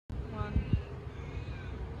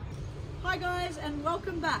Hi guys, and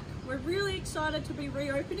welcome back. We're really excited to be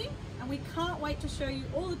reopening and we can't wait to show you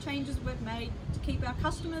all the changes we've made to keep our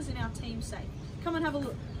customers and our team safe. Come and have a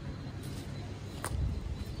look.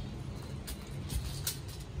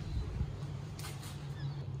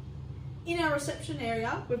 In our reception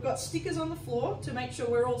area, we've got stickers on the floor to make sure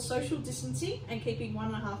we're all social distancing and keeping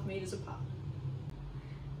 1.5 metres apart.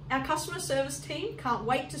 Our customer service team can't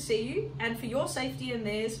wait to see you, and for your safety and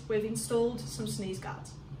theirs, we've installed some sneeze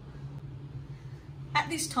guards. At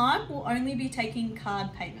this time, we'll only be taking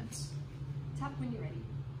card payments. Tap when you're ready.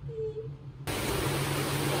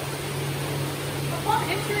 Upon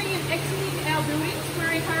entering and exiting our buildings,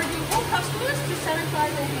 we're encouraging all customers to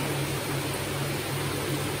sanitize their hands.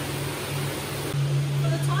 For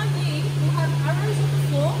the time being, we'll have arrows on the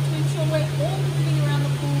floor to ensure we're all moving around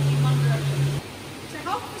the pool in one direction. To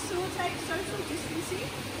help facilitate social distancing,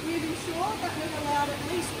 we've ensured that we've allowed at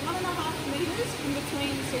least 1.5 metres in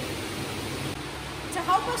between seats. To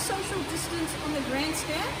help us social distance on the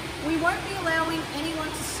grandstand, we won't be allowing anyone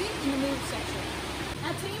to sit in the middle section.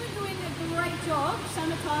 Our team are doing a great job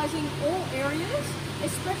sanitising all areas,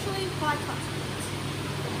 especially high touch points.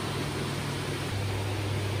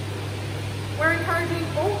 We're encouraging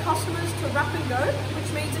all customers to wrap and go, which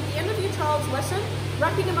means at the end of your child's lesson,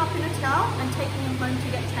 wrapping them up in a towel and taking them home to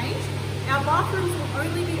get changed. Our bathrooms will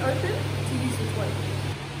only be open to use the toilet.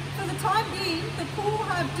 For the time being, the pool will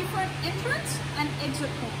have different entrance and exit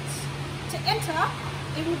points. To enter,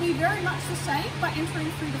 it will be very much the same by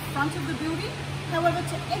entering through the front of the building. However,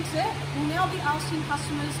 to exit, we'll now be asking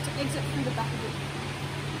customers to exit through the back of the building.